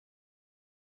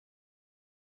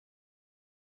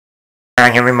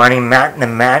Back everybody, Matt the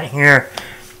Matt here.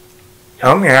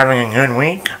 Hope you're having a good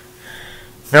week.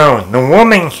 So, The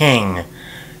Woman King,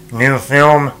 new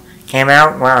film, came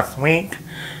out last week,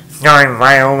 starring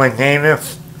Viola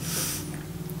Davis.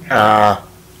 I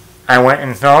went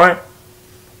and saw it,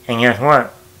 and guess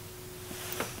what?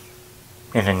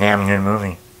 It's a damn good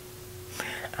movie.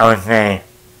 I would say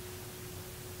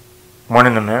one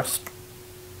of the best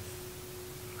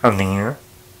of the year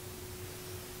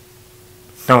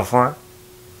so far.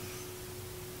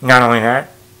 Not only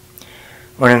that,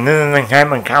 but if this is the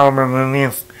type of caliber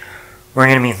movies we're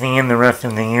going to be seeing the rest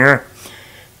of the year,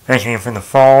 especially for the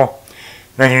fall,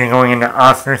 especially going into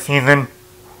Oscar season,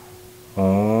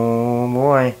 oh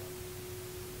boy.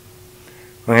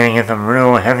 We're going to get some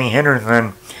real heavy hitters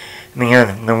then,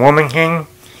 because The Woman King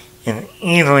is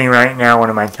easily right now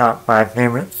one of my top 5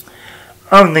 favorites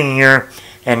of the year,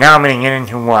 and now I'm going to get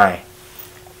into why.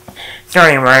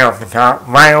 Starting right off the top,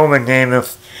 Viola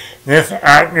Davis, this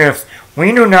actress,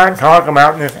 we do not talk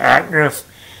about this actress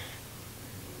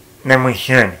than we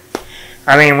should.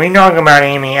 I mean, we talk about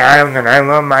Amy Adams, and I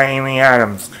love my Amy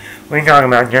Adams. We talk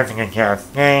about Jessica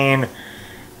Chastain,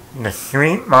 the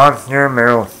Street Monster,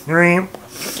 Meryl Streep,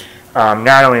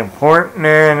 Natalie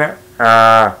Portman,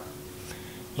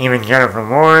 even Jennifer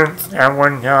Lawrence at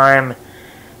one time,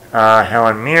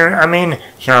 Helen Mirren,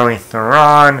 Charlize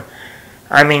Theron.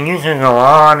 I mean, you can go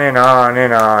on and on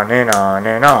and on and on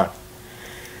and on.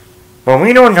 But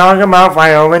we don't talk about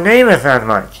Viola Davis as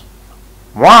much.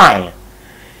 Why?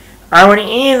 I would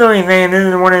easily say this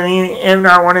is one of the, if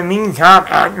not one of the top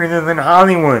actresses in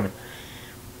Hollywood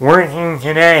working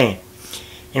today.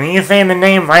 If you say the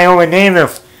name Viola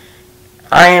Davis,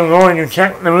 I am going to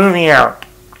check the movie out.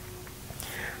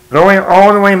 Going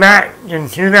all the way back in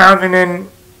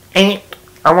 2008,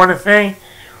 I want to say,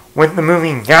 with the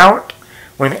movie Doubt,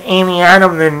 with Amy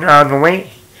Adams and the late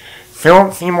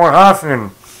Philip Seymour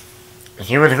Hoffman.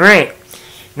 She was great.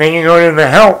 Then you go to The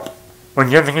Help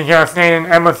with Jessica Chastain and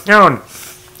Emma Stone.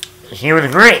 She was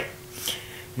great.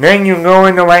 Then you go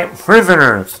into like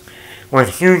Prisoners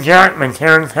with Hugh Jackman,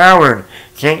 Terrence Howard,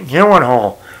 Jake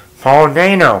Gyllenhaal, Paul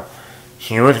Dano.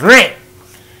 She was great.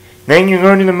 Then you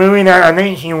go to the movie that I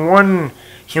think she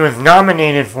was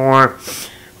nominated for,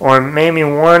 or maybe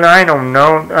won, I don't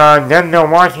know, Denzel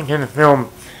Washington's film,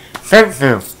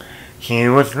 Fences. She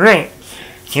was great.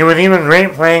 She was even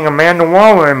great playing Amanda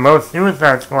Waller in both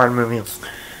Suicide Squad movies.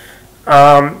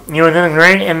 She was even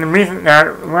great in the recent,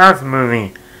 that last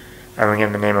movie. I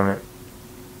forget the name of it.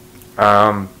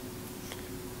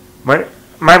 But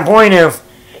my point is,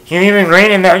 she's even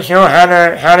great in that show,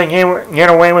 How to Get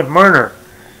Away with Murder.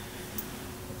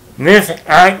 This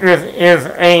actress is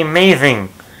amazing.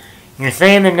 You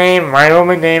say the name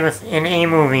Viola Davis in a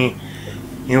movie,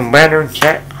 you better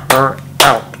check her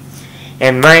out.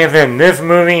 And like I said, this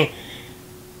movie,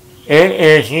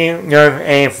 she does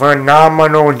a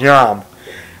phenomenal job.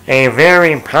 A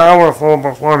very powerful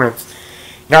performance.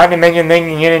 Not to mention,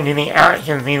 then you get into the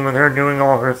action scene with her doing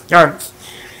all her stunts.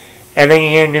 And then you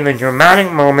get into the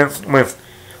dramatic moments with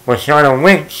Lashana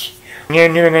Lynch. You get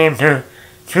into the name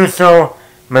Tuso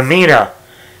Mamita.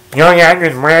 Young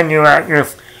actress, brand new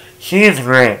actress. She's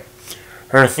great.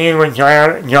 Her scenes with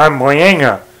John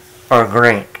Boyega are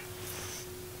great.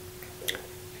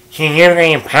 She gives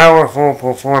a powerful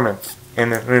performance in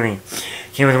this movie.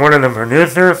 She was one of the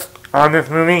producers on this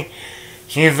movie.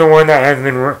 She's the one that has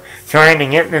been trying to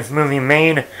get this movie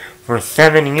made for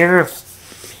 7 years.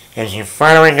 And she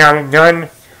finally got it done.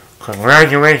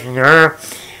 Congratulations to her.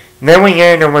 Then we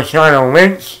get into Lashana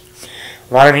Lynch.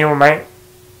 A lot of people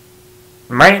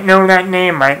might know that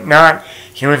name, might not.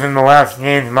 She was in the last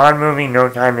James Bond movie, No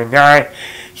Time to Die.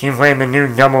 She played the new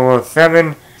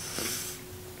 007.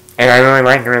 And I really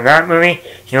liked her in that movie.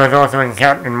 She was also in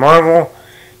Captain Marvel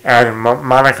as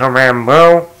Monica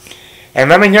Rambeau. And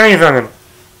let me tell you something.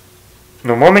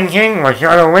 The Woman King,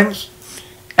 Lashana Lynch,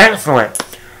 excellent.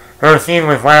 Her scene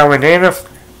with Viola Davis,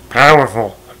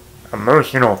 powerful,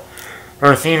 emotional.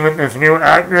 Her scene with this new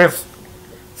actress,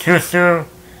 Tusu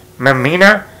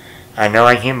Mamina. I know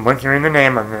I keep butchering the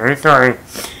name, I'm very sorry.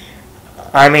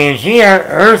 I mean,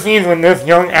 her scenes with this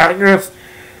young actress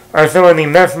are some of the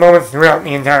best moments throughout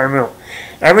the entire movie.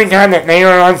 Every time that they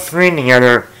are on screen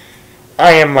together,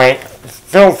 I am like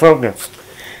so focused.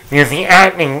 Because the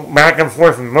acting back and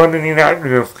forth with both of these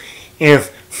actors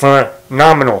is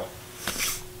phenomenal.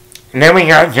 And then we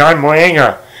got John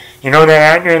Boyega. You know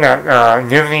that actor that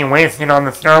Disney wasted on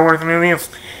the Star Wars movies?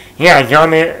 Yeah,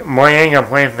 John Boyega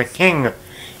plays the king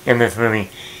in this movie.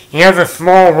 He has a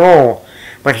small role,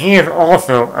 but he is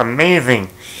also amazing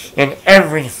in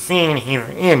every scene he's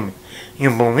in. You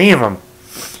believe him.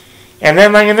 And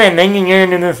then, like I said, then you get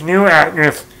into this new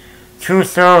actress,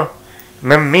 Tuso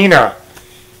Mamina,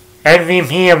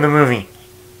 MVP of the movie.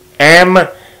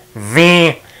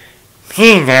 MVP,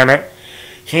 damn it.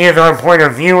 She is our point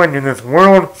of view into this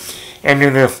world, into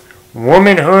this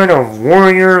womanhood of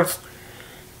warriors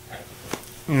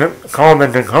called the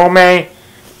Dakome.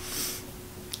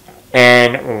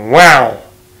 And wow,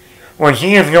 when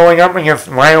she is going up against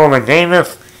Viola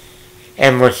Davis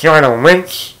and Lashana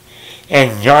Lynch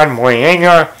and John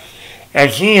Boyega,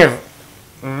 and she is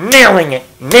nailing it.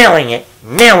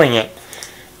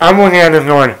 I'm looking at this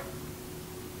going,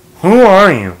 who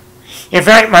are you? In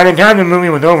fact, by the time the movie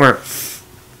was over,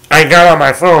 I got on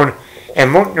my phone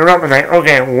and looked her up and like,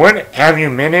 okay, what have you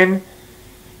been in?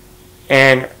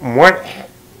 And what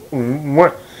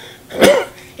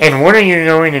and what are you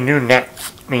going to do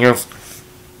next? Because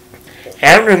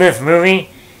after this movie,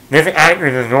 this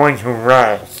actress is going to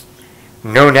rise.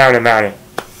 No doubt about it.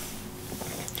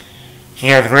 She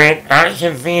has great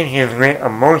action scenes, she has great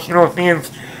emotional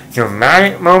scenes,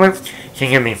 dramatic moments, she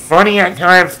can be funny at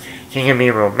times, she can be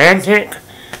romantic.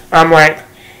 I'm like,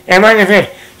 and like I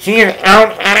said, she is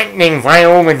out-acting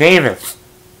Viola Davis.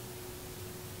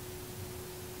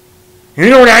 You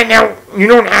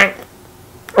don't act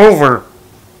over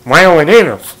Viola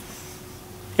Davis.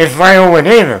 It's Viola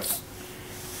Davis.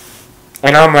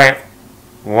 And I'm like,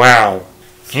 wow.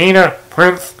 Gina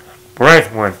Prince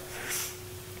Brightwood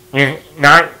is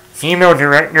not female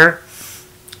director.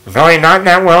 Probably not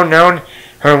that well known.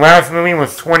 Her last movie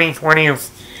was 2020's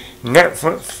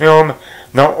Netflix film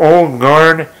The Old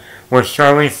Guard with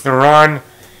Charlize Theron.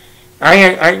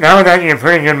 I that was actually a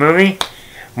pretty good movie,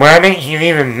 but I think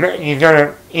he's done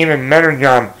an even better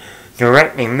job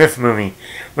directing this movie.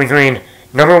 Between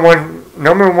number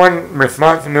one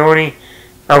responsibility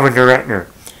of a director,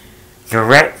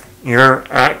 direct your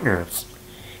actors.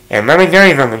 And let me tell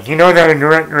you something, she knows how to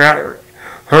direct her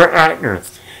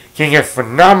actors. She gets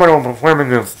phenomenal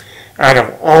performances out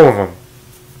of all of them.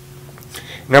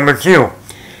 Number 2,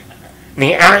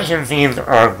 the action scenes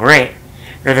are great.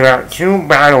 There's about 2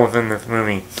 battles in this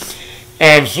movie.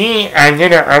 And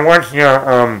I watched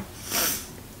looking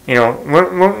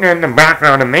at the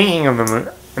background and making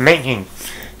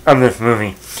of this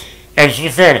movie. And she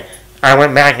said, I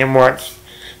went back and watched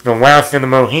The Last of the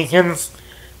Mohicans,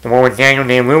 the one with Daniel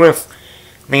Day-Lewis.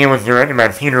 I think it was directed by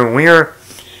Peter Weir.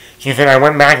 She said, I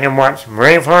went back and watched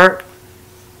Braveheart,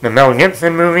 the Mel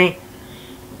Gibson movie,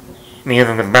 because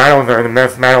of the battles are the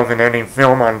best battles in any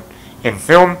film in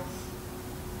film.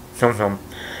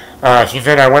 She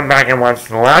said, I went back and watched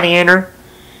Gladiator.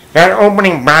 That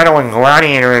opening battle in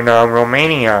Gladiator in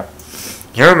Romania,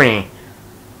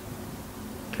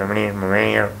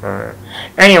 Romania.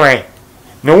 Anyway,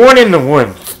 the one in the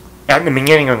woods at the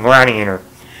beginning of Gladiator,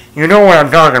 you know what I'm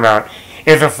talking about,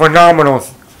 is a phenomenal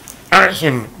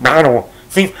action battle.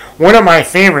 See, one of my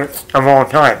favorites of all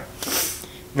time.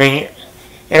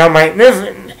 And I'm like, this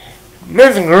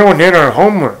girl did her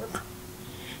homework.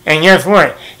 And guess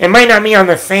what? It might not be on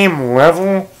the same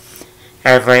level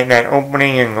as like that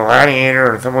opening in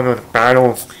Gladiator or some of those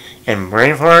battles in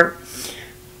Braveheart.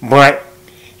 But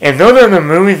if those are the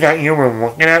movies that you were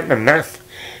looking at, the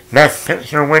best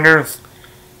picture winners,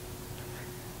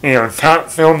 top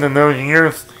films in those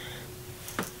years,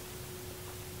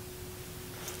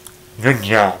 good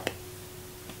job.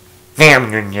 Damn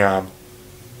good job.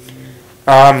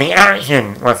 The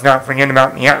action, let's not forget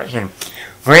about the action.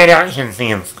 Great action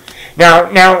scenes. Now,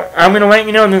 I'm going to let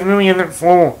you know this movie isn't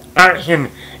full action.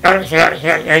 There's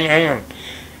a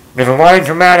lot of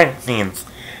dramatic scenes.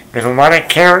 There's a lot of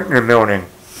character building.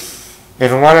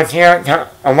 There's a lot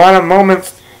of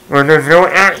moments where there's no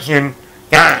action.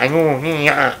 None of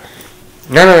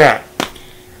that.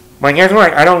 But guess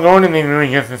what? I don't go into these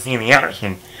movies just to see the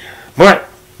action. But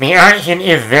the action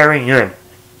is very good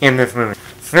in this movie.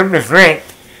 The script is great.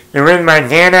 They're written by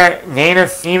Dana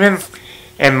Stevens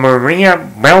and Maria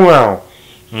Bello.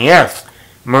 Yes,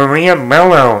 Maria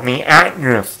Bello, the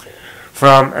actress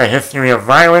from A History of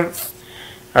Violence,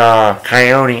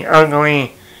 Coyote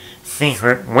Ugly,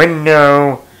 Secret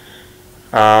Window,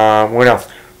 what else?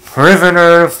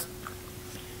 Prisoners,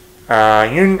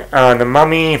 The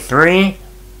Mummy 3,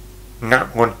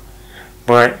 not one,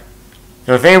 but,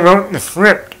 so they wrote the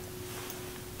script.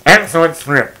 Excellent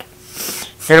script.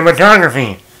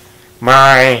 Cinematography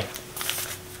by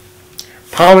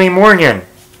Polly Morgan.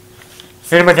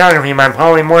 Cinematography by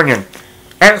Polly Morgan.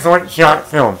 Excellent shot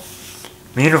film.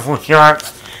 Beautiful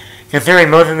shots. Considering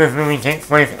most of this movie takes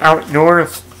place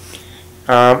outdoors,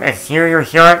 exterior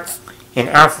shots in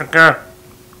Africa,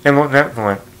 it looks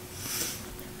excellent.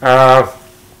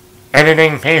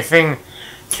 Editing, pacing,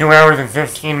 2 hours and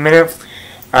 15 minutes.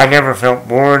 I never felt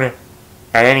bored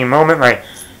at any moment. Like,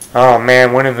 oh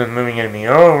man, when is this movie going to be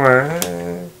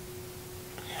over?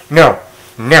 No,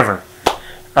 never.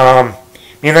 Because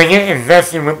I get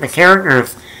invested with the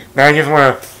characters, but I just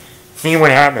want to see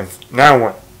what happens. Now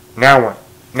what? Now what?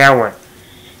 Now what?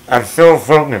 I'm so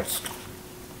focused.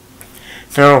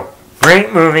 So,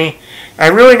 great movie. I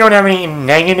really don't have any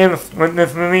negatives with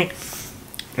this movie.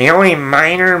 The only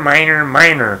minor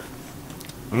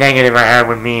negative I have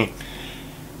would be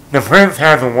the prince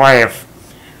has a wife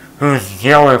who's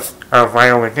jealous of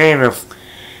Viola Davis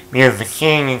because the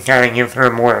king kind of gives her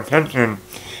more attention.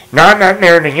 Not that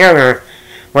they're together,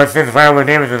 but since Viola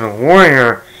Davis is a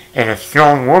warrior and a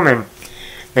strong woman,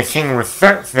 the king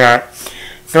respects that.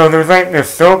 So there's like this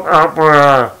soap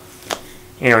opera,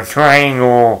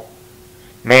 triangle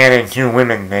man and two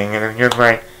women thing, and it's just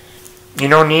like, you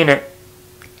don't need it.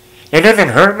 It doesn't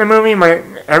hurt the movie, but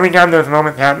every time those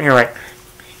moments happen, you're like,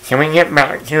 can we get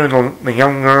back to the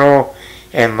young girl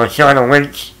and Lashana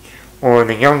Lynch, or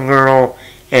the young girl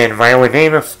and Viola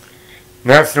Davis?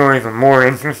 That story is more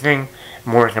interesting,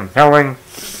 more compelling.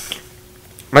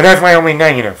 But that's my only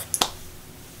negative.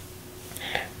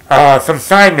 Some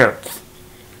side notes.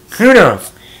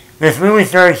 Kudos. This movie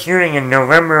started shooting in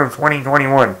November of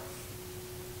 2021.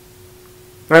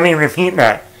 Let me repeat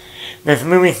that. This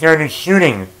movie started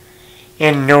shooting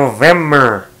in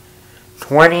November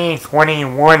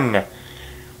 2021.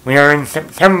 We are in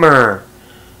September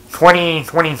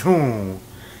 2022.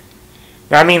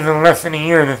 That means in less than a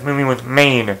year this movie was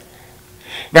made.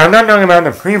 Now, I'm not talking about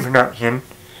the pre-production.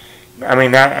 I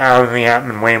mean, that obviously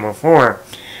happened way before.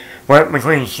 But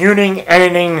between shooting,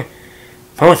 editing,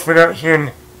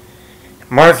 post-production,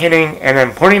 marketing, and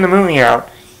then putting the movie out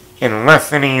in less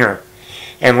than a year.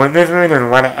 And with this movie, there's a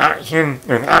lot of action.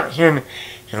 There's action.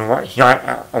 There's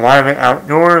a lot of it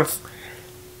outdoors.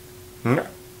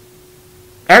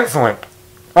 Excellent.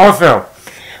 Also,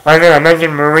 like I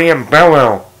mentioned Maria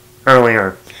Bello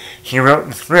earlier. She wrote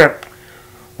the script.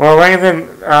 Well, like I said,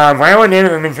 Viola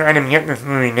Davis has been trying to get this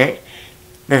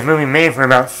movie made for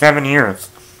about 7 years.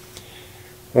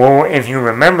 Well, if you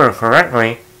remember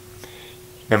correctly,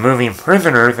 the movie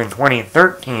Prisoners in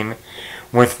 2013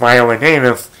 with Viola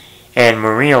Davis and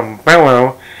Maria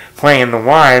Bello playing the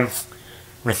wives,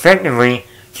 respectively,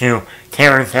 to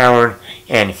Terrence Howard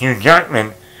and Hugh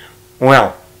Jackman.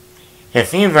 Well, it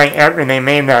seems like after they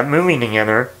made that movie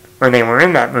together, or they were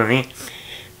in that movie,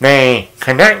 they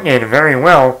connected very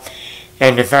well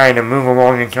and decided to move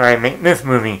along and try and make this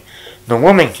movie, The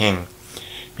Woman King.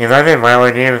 Because I think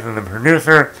Viola Davis is the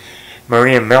producer,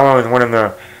 Maria Bello is one of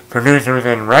the producers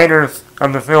and writers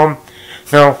of the film.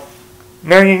 So,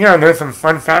 there you go, there's some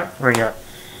fun facts for you.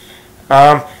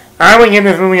 I would give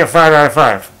this movie a 5 out of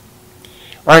 5.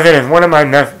 Like I said, it's one of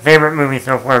my favorite movies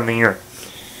so far of the year.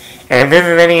 And if this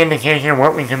is any indication of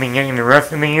what we could be getting the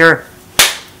rest of the year,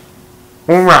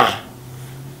 hoorah!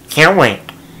 Can't wait.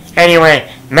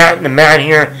 Anyway, Matt the Matt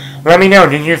here. Let me know,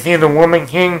 did you see The Woman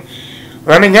King?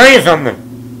 Let me tell you something.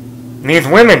 These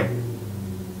women,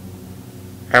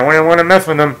 I wouldn't want to mess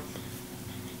with them.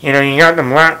 You got the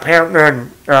Black Panther,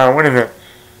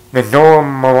 the Dora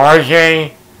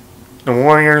Milaje, the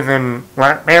Warriors and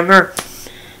Black Panther.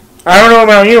 I don't know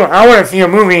about you, I want to see a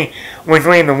movie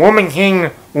between the Woman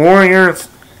King, Warriors,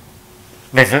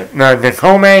 the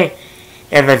Dacome,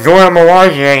 and the Dora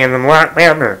Milaje and the Black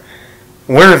Panther.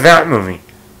 Where's that movie?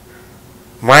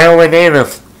 Viola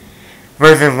Davis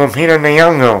versus Lupita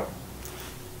Nyong'o.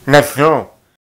 Let's go.